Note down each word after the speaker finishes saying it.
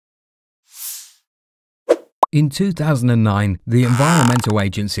In 2009, the Environmental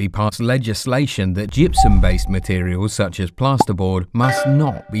Agency passed legislation that gypsum-based materials such as plasterboard must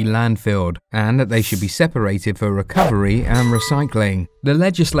not be landfilled and that they should be separated for recovery and recycling. The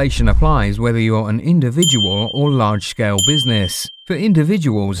legislation applies whether you're an individual or large-scale business. For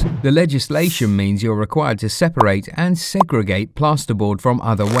individuals, the legislation means you're required to separate and segregate plasterboard from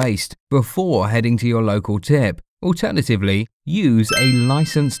other waste before heading to your local tip. Alternatively, use a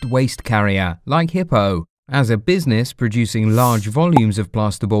licensed waste carrier like Hippo. As a business producing large volumes of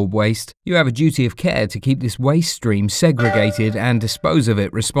plasterboard waste, you have a duty of care to keep this waste stream segregated and dispose of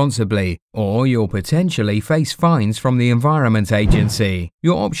it responsibly, or you'll potentially face fines from the Environment Agency.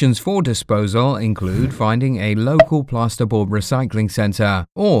 Your options for disposal include finding a local plasterboard recycling centre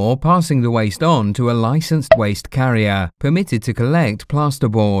or passing the waste on to a licensed waste carrier permitted to collect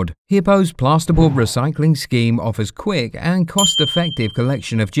plasterboard. Hippo's plasterboard recycling scheme offers quick and cost-effective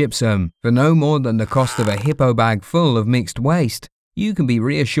collection of gypsum for no more than the cost of a Hippo bag full of mixed waste. You can be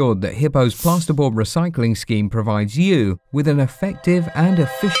reassured that Hippo's plasterboard recycling scheme provides you with an effective and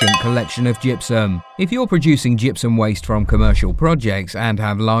efficient collection of gypsum. If you're producing gypsum waste from commercial projects and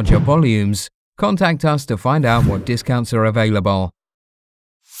have larger volumes, contact us to find out what discounts are available.